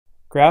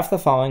Graph the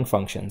following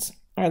functions.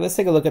 All right, let's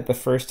take a look at the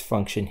first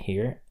function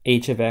here.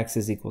 H of x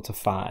is equal to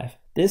 5.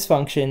 This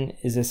function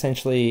is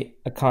essentially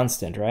a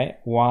constant, right?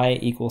 Y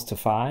equals to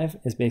 5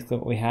 is basically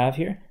what we have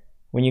here.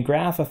 When you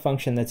graph a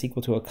function that's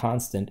equal to a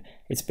constant,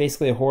 it's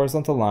basically a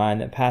horizontal line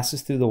that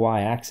passes through the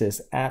y-axis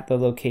at the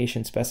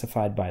location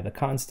specified by the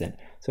constant.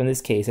 So in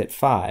this case, at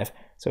 5.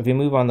 So if you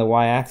move on the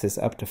y-axis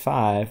up to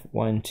 5,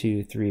 1,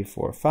 2, 3,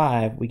 4,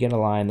 5, we get a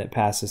line that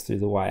passes through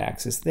the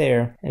y-axis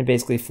there, and it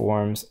basically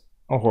forms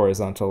a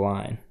horizontal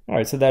line. All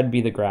right, so that would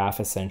be the graph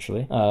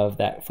essentially of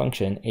that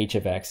function h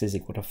of x is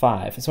equal to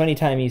 5. So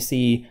anytime you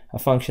see a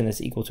function that's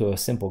equal to a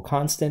simple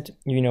constant,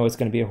 you know it's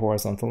going to be a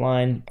horizontal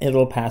line.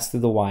 It'll pass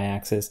through the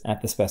y-axis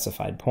at the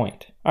specified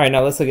point. All right,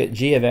 now let's look at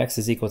g of x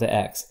is equal to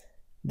x.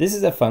 This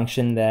is a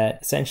function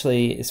that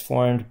essentially is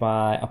formed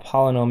by a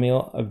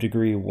polynomial of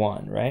degree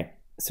 1, right?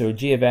 So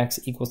g of x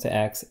equals to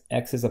x.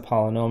 X is a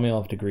polynomial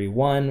of degree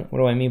 1. What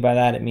do I mean by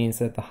that? It means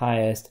that the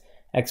highest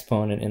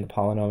exponent in the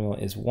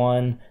polynomial is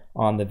 1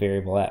 on the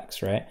variable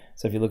x, right?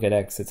 So if you look at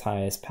x, its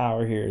highest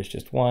power here is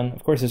just 1.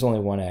 Of course, there's only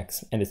one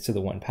x, and it's to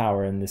the 1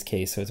 power in this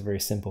case, so it's a very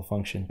simple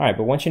function. All right,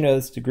 but once you know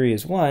this degree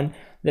is 1,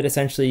 then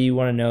essentially you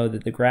want to know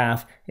that the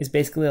graph is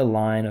basically a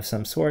line of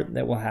some sort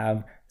that will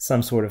have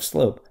some sort of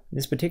slope. In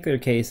this particular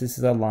case, this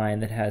is a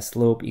line that has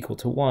slope equal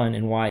to 1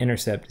 and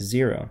y-intercept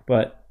 0.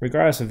 But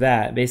regardless of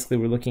that, basically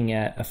we're looking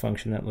at a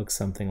function that looks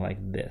something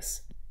like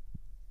this.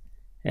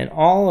 And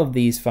all of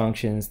these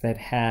functions that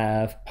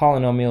have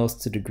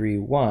polynomials to degree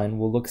 1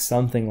 will look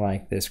something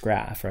like this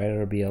graph, right?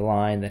 It'll be a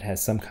line that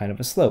has some kind of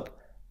a slope.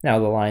 Now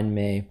the line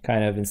may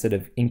kind of, instead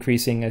of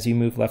increasing as you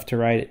move left to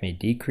right, it may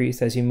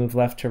decrease as you move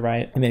left to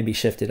right. It may be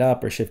shifted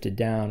up or shifted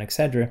down,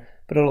 etc.,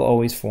 but it'll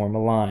always form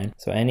a line.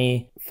 So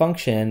any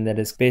function that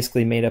is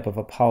basically made up of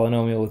a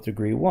polynomial with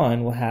degree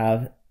 1 will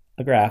have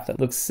a graph that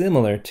looks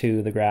similar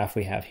to the graph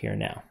we have here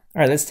now.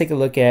 All right, let's take a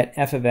look at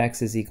f of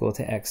x is equal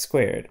to x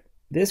squared.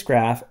 This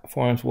graph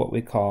forms what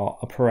we call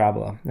a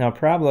parabola. Now a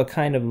parabola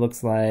kind of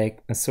looks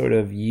like a sort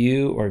of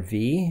U or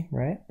V,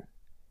 right?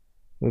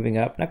 Moving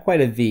up, not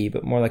quite a V,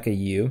 but more like a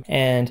U.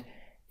 And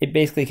it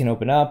basically can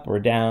open up or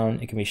down,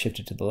 it can be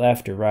shifted to the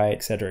left or right,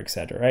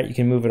 etc., right? You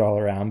can move it all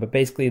around, but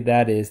basically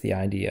that is the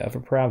idea of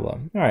a parabola.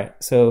 All right,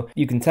 so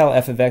you can tell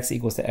f of x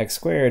equals to x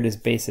squared is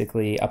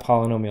basically a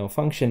polynomial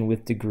function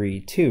with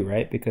degree 2,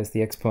 right? Because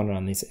the exponent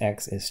on this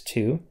x is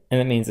 2. And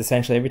that means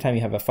essentially every time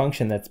you have a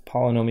function that's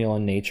polynomial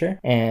in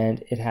nature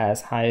and it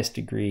has highest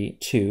degree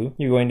 2,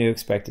 you're going to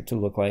expect it to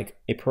look like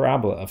a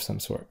parabola of some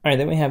sort. All right,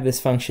 then we have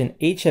this function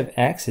h of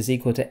x is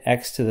equal to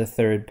x to the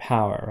third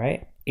power,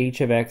 right?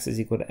 H of x is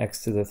equal to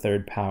x to the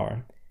third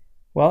power.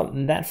 Well,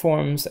 that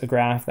forms a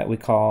graph that we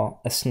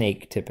call a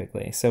snake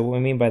typically. So what we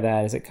mean by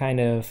that is it kind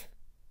of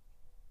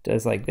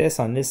does like this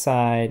on this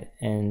side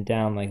and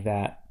down like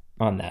that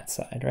on that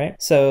side, right?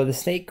 So the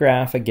snake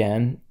graph,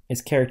 again,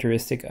 is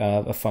characteristic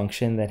of a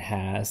function that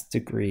has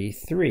degree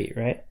 3,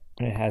 right?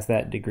 When it has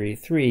that degree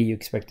 3, you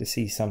expect to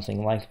see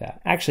something like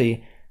that.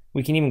 Actually,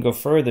 we can even go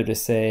further to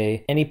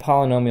say any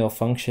polynomial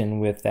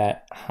function with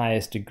that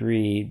highest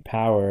degree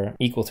power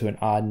equal to an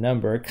odd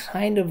number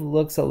kind of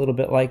looks a little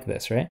bit like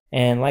this, right?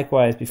 And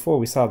likewise, before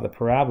we saw the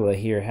parabola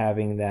here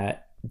having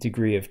that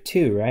degree of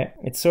 2, right?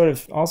 It's sort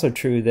of also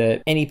true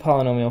that any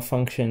polynomial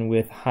function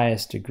with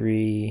highest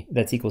degree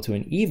that's equal to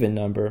an even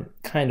number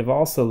kind of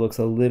also looks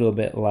a little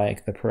bit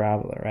like the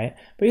parabola, right?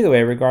 But either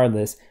way,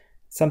 regardless,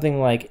 something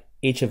like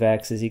h of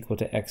x is equal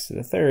to x to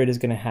the third is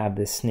going to have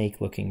this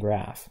snake-looking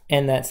graph.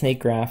 And that snake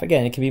graph,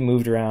 again, it can be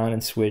moved around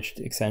and switched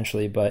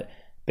essentially, but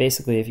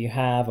basically if you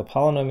have a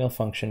polynomial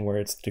function where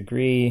its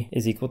degree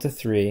is equal to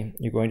 3,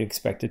 you're going to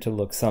expect it to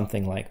look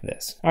something like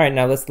this. All right,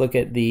 now let's look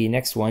at the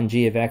next one.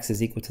 G of x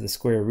is equal to the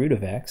square root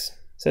of x.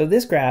 So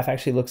this graph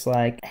actually looks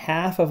like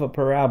half of a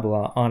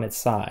parabola on its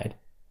side.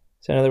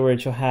 So in other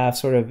words, you'll have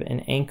sort of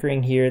an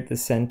anchoring here at the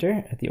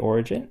center, at the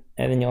origin,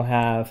 and then you'll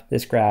have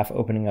this graph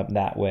opening up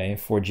that way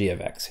for g of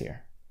x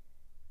here.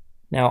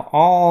 Now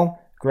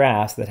all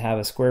graphs that have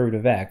a square root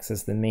of x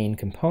as the main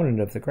component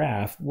of the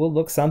graph will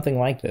look something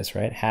like this,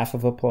 right? Half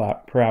of a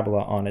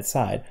parabola on its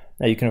side.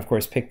 Now you can of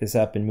course pick this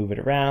up and move it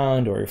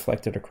around or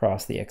reflect it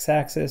across the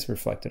x-axis,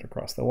 reflect it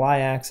across the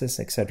y-axis,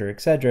 etc.,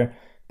 etc.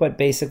 But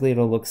basically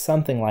it'll look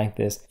something like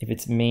this if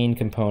its main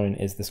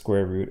component is the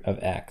square root of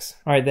x.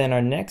 All right, then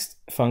our next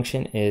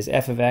function is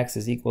f of x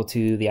is equal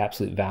to the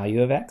absolute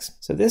value of x.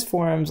 So this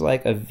forms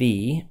like a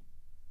V.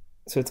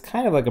 So it's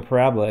kind of like a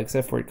parabola,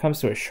 except for it comes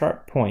to a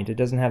sharp point. It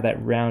doesn't have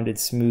that rounded,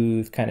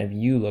 smooth kind of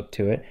U look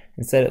to it.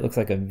 Instead, it looks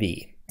like a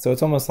V. So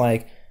it's almost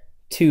like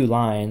two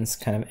lines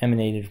kind of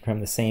emanated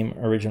from the same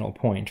original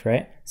point,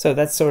 right? So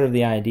that's sort of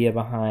the idea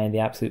behind the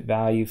absolute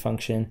value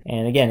function.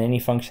 And again, any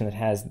function that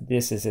has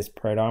this as its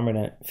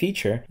predominant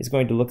feature is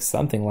going to look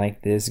something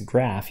like this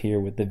graph here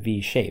with the V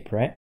shape,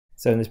 right?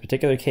 So in this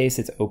particular case,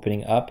 it's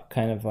opening up,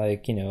 kind of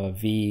like, a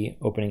V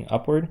opening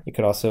upward. It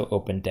could also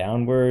open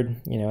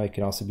downward. It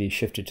can also be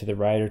shifted to the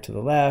right or to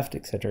the left,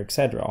 etc.,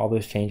 etc. All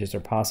those changes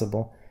are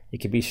possible. It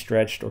could be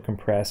stretched or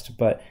compressed,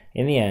 but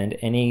in the end,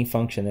 any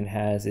function that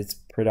has its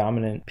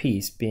predominant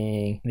piece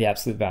being the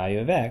absolute value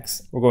of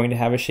x, we're going to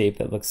have a shape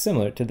that looks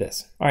similar to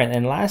this. All right,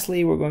 and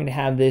lastly, we're going to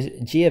have this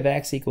g of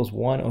x equals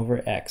 1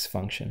 over x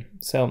function.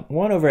 So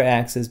 1 over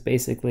x is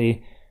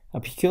basically a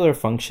peculiar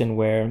function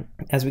where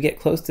as we get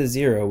close to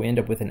 0, we end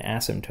up with an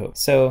asymptote.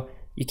 So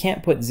you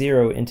can't put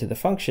 0 into the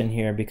function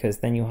here because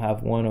then you'll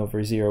have 1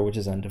 over 0, which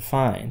is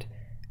undefined.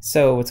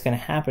 So what's going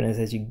to happen is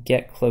as you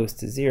get close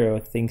to 0,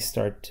 things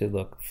start to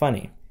look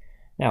funny.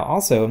 Now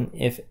also,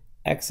 if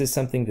x is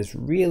something that's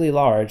really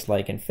large,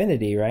 like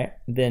infinity, right,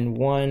 then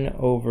 1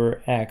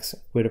 over x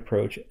would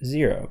approach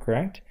 0,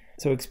 correct?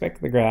 So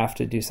expect the graph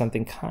to do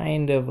something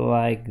kind of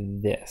like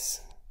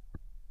this.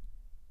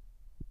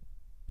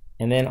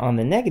 And then on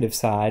the negative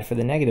side, for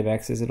the negative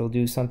x's, it'll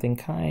do something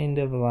kind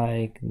of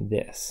like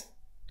this.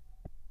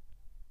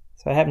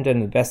 So I haven't done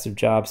the best of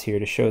jobs here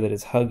to show that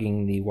it's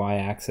hugging the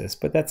y-axis,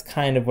 but that's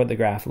kind of what the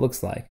graph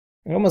looks like.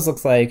 It almost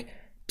looks like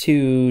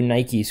two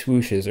Nike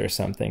swooshes or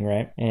something,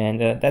 right?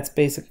 And that's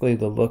basically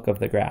the look of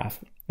the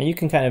graph. And you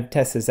can kind of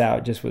test this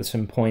out just with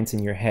some points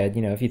in your head.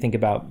 You know, if you think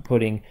about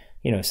putting,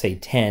 you know, say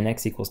 10,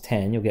 x equals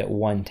 10, you'll get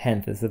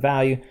 1/10 as the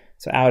value.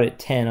 So out at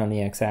 10 on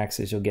the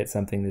x-axis, you'll get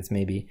something that's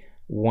maybe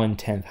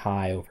 1/10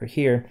 high over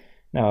here.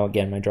 Now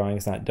again, my drawing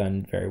is not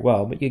done very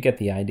well, but you get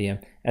the idea.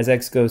 As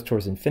x goes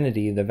towards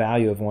infinity, the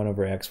value of 1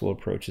 over x will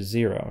approach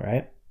 0,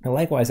 right? And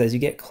likewise, as you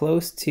get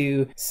close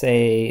to,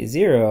 say,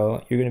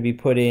 0, you're going to be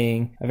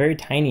putting a very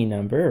tiny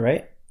number,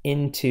 right,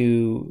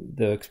 into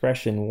the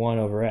expression 1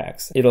 over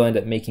x. It'll end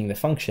up making the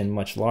function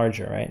much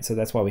larger, right? So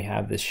that's why we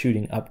have this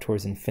shooting up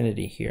towards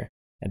infinity here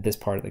at this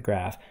part of the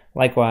graph.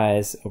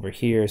 Likewise, over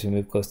here, as we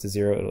move close to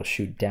 0, it'll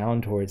shoot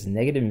down towards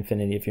negative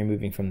infinity if you're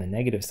moving from the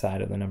negative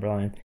side of the number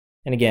line.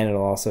 And again,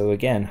 it'll also,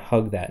 again,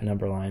 hug that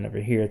number line over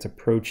here. It's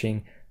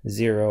approaching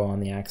 0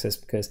 on the axis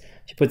because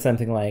if you put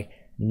something like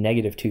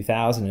negative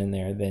 2,000 in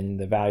there, then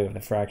the value of the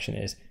fraction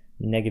is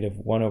negative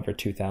 1 over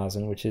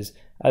 2,000, which is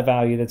a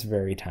value that's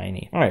very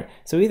tiny. All right,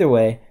 so either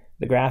way,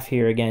 the graph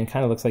here, again,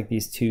 kind of looks like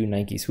these two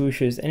Nike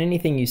swooshes, and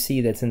anything you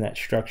see that's in that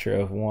structure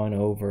of 1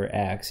 over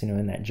x, you know,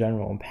 in that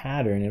general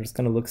pattern, it's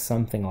going to look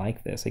something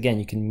like this. Again,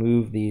 you can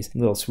move these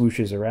little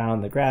swooshes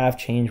around the graph,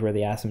 change where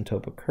the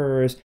asymptote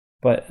occurs,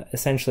 but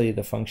essentially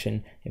the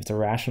function, if it's a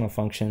rational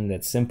function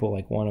that's simple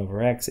like 1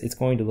 over x, it's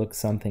going to look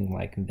something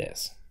like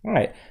this. All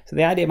right, so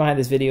the idea behind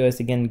this video is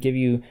to, again, give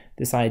you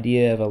this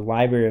idea of a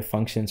library of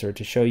functions, or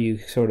to show you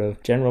sort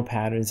of general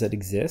patterns that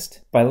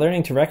exist. By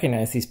learning to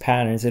recognize these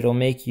patterns, it'll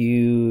make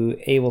you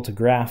able to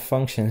graph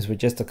functions with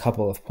just a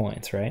couple of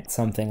points, right?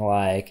 Something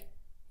like,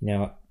 you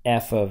know,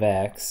 f of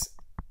x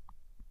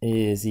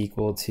is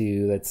equal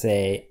to, let's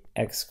say,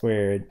 x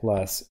squared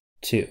plus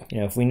 2. You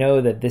know, if we know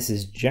that this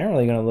is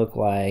generally going to look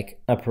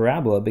like a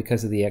parabola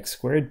because of the x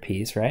squared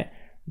piece, right,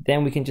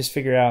 then we can just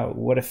figure out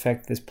what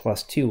effect this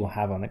plus 2 will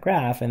have on the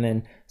graph, and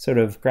then sort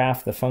of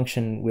graph the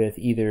function with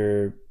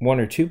either 1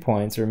 or 2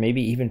 points, or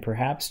maybe even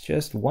perhaps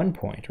just 1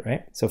 point,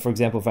 right? So for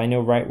example, if I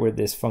know right where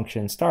this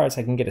function starts,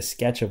 I can get a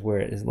sketch of where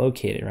it is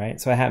located, right?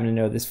 So I happen to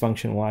know this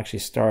function will actually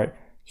start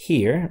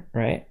here,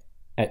 right,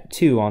 at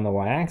 2 on the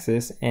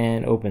y-axis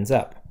and opens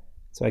up.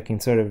 So I can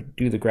sort of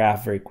do the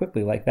graph very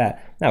quickly like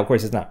that. Now, of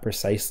course, it's not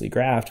precisely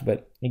graphed,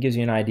 but it gives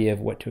you an idea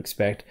of what to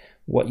expect,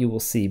 what you will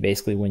see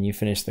basically when you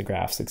finish the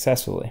graph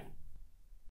successfully.